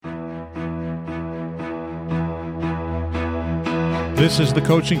This is the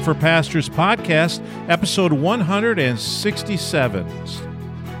Coaching for Pastors podcast, episode 167.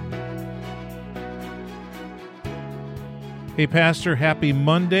 Hey, Pastor, happy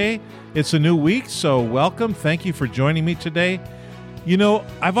Monday. It's a new week, so welcome. Thank you for joining me today. You know,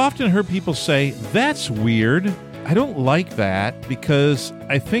 I've often heard people say, that's weird. I don't like that because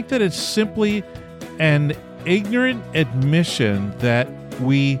I think that it's simply an ignorant admission that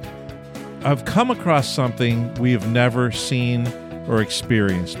we have come across something we have never seen or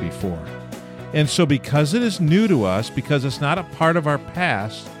experienced before. And so because it is new to us, because it's not a part of our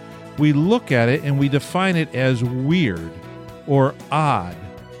past, we look at it and we define it as weird or odd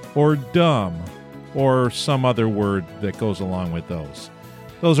or dumb or some other word that goes along with those.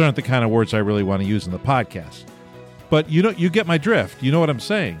 Those aren't the kind of words I really want to use in the podcast. But you get my drift. You know what I'm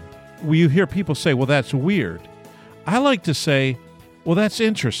saying? When you hear people say, well, that's weird. I like to say, well, that's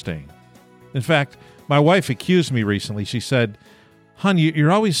interesting. In fact, my wife accused me recently. She said, hon,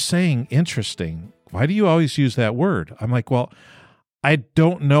 you're always saying interesting. Why do you always use that word? I'm like, well, I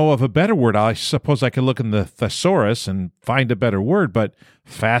don't know of a better word. I suppose I could look in the thesaurus and find a better word, but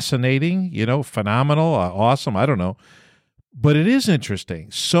fascinating, phenomenal, awesome, I don't know. But it is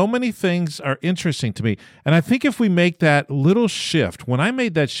interesting. So many things are interesting to me. And I think if we make that little shift, when I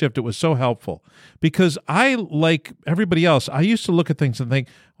made that shift, it was so helpful because I, like everybody else, I used to look at things and think,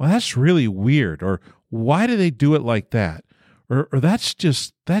 well, that's really weird, or why do they do it like that? Or that's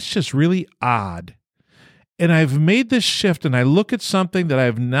just really odd. And I've made this shift and I look at something that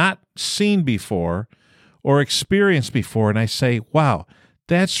I've not seen before or experienced before and I say, wow,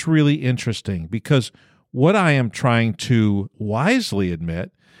 that's really interesting, because what I am trying to wisely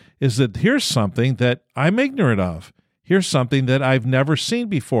admit is that here's something that I'm ignorant of. Here's something that I've never seen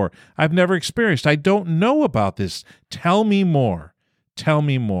before. I've never experienced. I don't know about this. Tell me more. Tell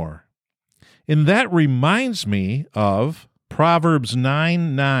me more. And that reminds me of Proverbs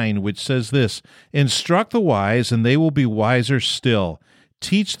 9:9, which says this, instruct the wise, and they will be wiser still.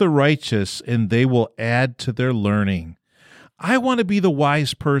 Teach the righteous, and they will add to their learning. I want to be the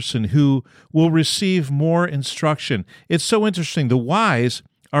wise person who will receive more instruction. It's so interesting. The wise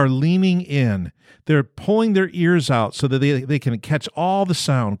are leaning in. They're pulling their ears out so that they can catch all the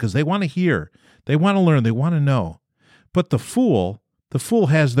sound because they want to hear. They want to learn. They want to know. But the fool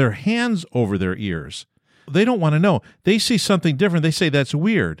has their hands over their ears. They don't want to know. They see something different. They say, that's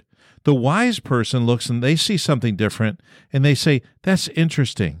weird. The wise person looks and they see something different and they say, that's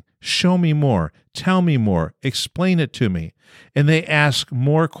interesting. Show me more. Tell me more. Explain it to me. And they ask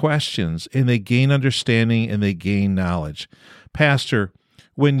more questions and they gain understanding and they gain knowledge. Pastor,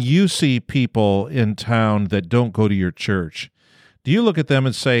 when you see people in town that don't go to your church, do you look at them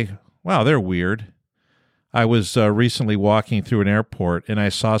and say, wow, they're weird? I was recently walking through an airport and I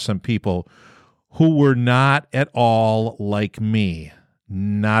saw some people who were not at all like me,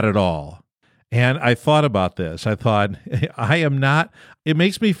 not at all. And I thought about this. I thought, it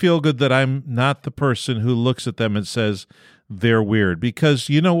makes me feel good that I'm not the person who looks at them and says they're weird, because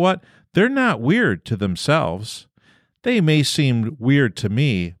you know what? They're not weird to themselves. They may seem weird to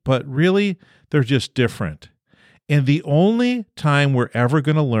me, but really, they're just different. And the only time we're ever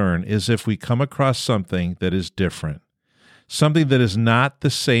going to learn is if we come across something that is different. Something that is not the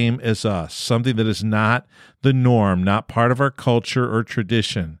same as us, something that is not the norm, not part of our culture or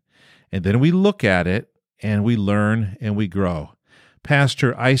tradition. And then we look at it and we learn and we grow.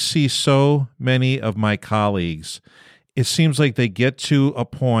 Pastor, I see so many of my colleagues. It seems like they get to a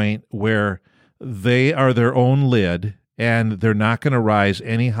point where they are their own lid and they're not going to rise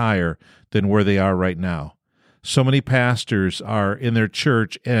any higher than where they are right now. So many pastors are in their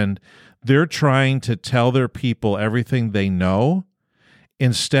church and they're trying to tell their people everything they know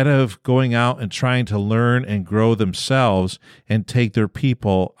instead of going out and trying to learn and grow themselves and take their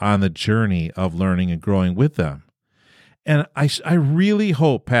people on the journey of learning and growing with them. And I really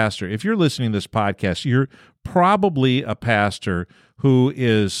hope, Pastor, if you're listening to this podcast, you're probably a pastor who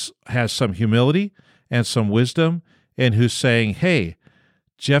has some humility and some wisdom and who's saying, hey,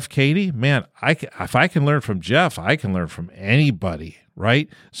 Jeff Cady, man, if I can learn from Jeff, I can learn from anybody, right?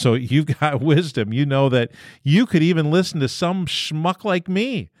 So you've got wisdom. You know that you could even listen to some schmuck like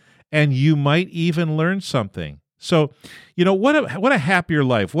me, and you might even learn something. So, what a happier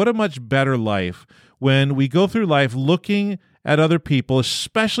life, what a much better life when we go through life looking at other people,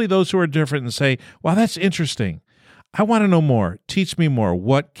 especially those who are different, and say, wow, that's interesting. I want to know more. Teach me more.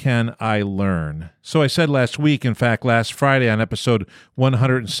 What can I learn? So I said last Friday on episode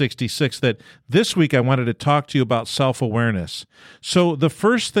 166, that this week I wanted to talk to you about self-awareness. So the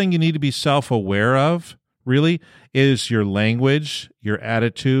first thing you need to be self-aware of, really, is your language, your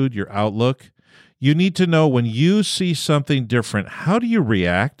attitude, your outlook. You need to know when you see something different, how do you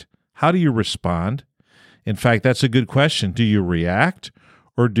react? How do you respond? In fact, that's a good question. Do you react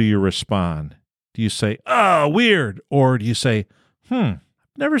or do you respond? Do you say, oh, weird? Or do you say, I've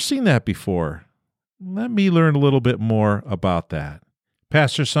never seen that before. Let me learn a little bit more about that.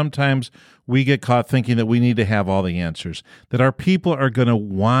 Pastor, sometimes we get caught thinking that we need to have all the answers, that our people are going to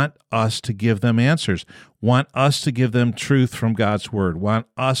want us to give them answers, want us to give them truth from God's word, want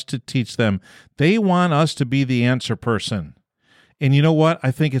us to teach them. They want us to be the answer person. And you know what?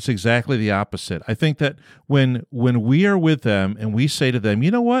 I think it's exactly the opposite. I think that when we are with them and we say to them, you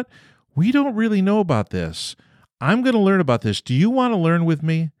know what? We don't really know about this. I'm going to learn about this. Do you want to learn with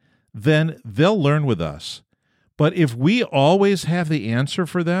me? Then they'll learn with us. But if we always have the answer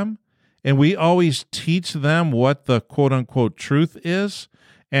for them and we always teach them what the quote-unquote truth is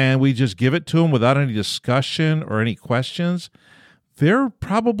and we just give it to them without any discussion or any questions, they're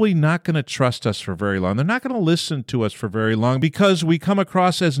probably not going to trust us for very long. They're not going to listen to us for very long because we come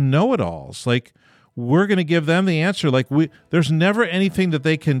across as know-it-alls. Like we're going to give them the answer. Like there's never anything that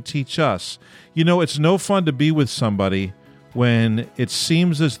they can teach us. You know, it's no fun to be with somebody when it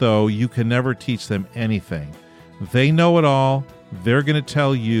seems as though you can never teach them anything. They know it all, they're going to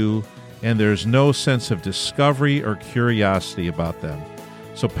tell you, and there's no sense of discovery or curiosity about them.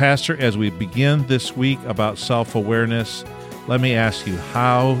 So, Pastor, as we begin this week about self-awareness, let me ask you,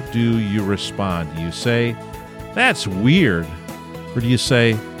 how do you respond? Do you say, that's weird? Or do you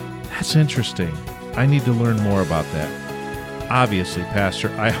say, that's interesting, I need to learn more about that? Obviously, Pastor,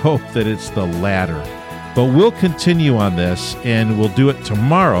 I hope that it's the latter. But we'll continue on this, and we'll do it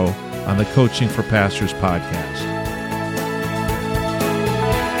tomorrow on the Coaching for Pastors podcast.